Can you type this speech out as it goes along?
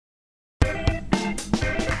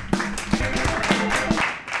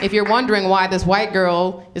If you're wondering why this white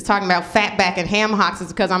girl is talking about fat back and ham hocks,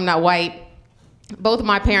 it's because I'm not white. Both of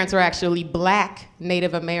my parents are actually black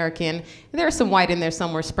Native American. There's some white in there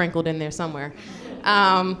somewhere, sprinkled in there somewhere.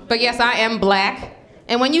 But yes, I am black.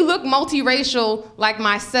 And when you look multiracial like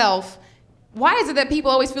myself, why is it that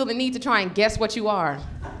people always feel the need to try and guess what you are?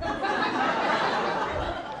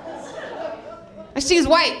 She's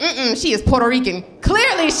white. She is Puerto Rican.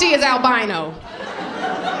 Clearly she is albino.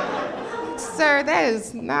 Sir, that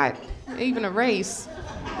is not even a race.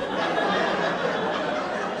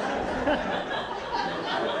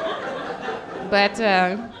 But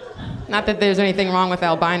not that there's anything wrong with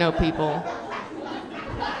albino people.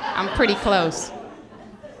 I'm pretty close.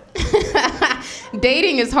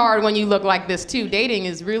 Dating is hard when you look like this too. Dating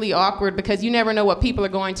is really awkward because you never know what people are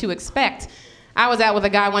going to expect. I was out with a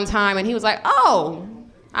guy one time and he was like, "Oh,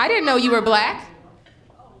 I didn't know you were black."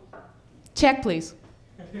 Check, please.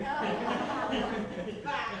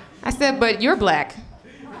 I said, "But you're black."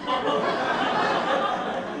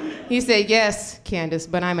 He said, "Yes, Candice,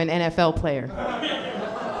 but I'm an NFL player."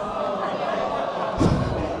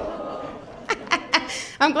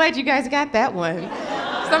 I'm glad you guys got that one.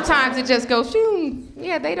 Sometimes it just goes, shoo,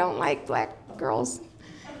 yeah, they don't like black girls.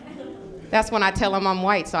 That's when I tell them I'm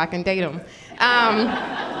white so I can date them.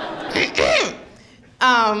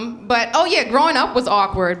 But, oh yeah, growing up was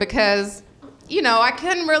awkward because, you know, I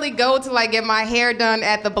couldn't really go to like get my hair done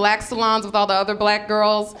at the black salons with all the other black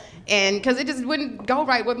girls, and because it just wouldn't go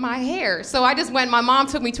right with my hair. So I just went, my mom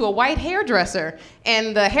took me to a white hairdresser,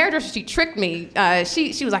 and the hairdresser, she tricked me.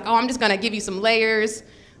 She was like, "Oh, I'm just gonna give you some layers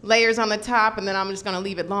on the top, and then I'm just gonna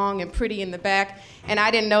leave it long and pretty in the back." And I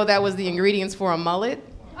didn't know that was the ingredients for a mullet.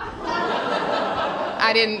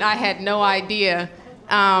 I had no idea.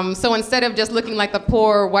 So instead of just looking like the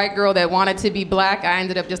poor white girl that wanted to be black, I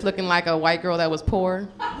ended up just looking like a white girl that was poor.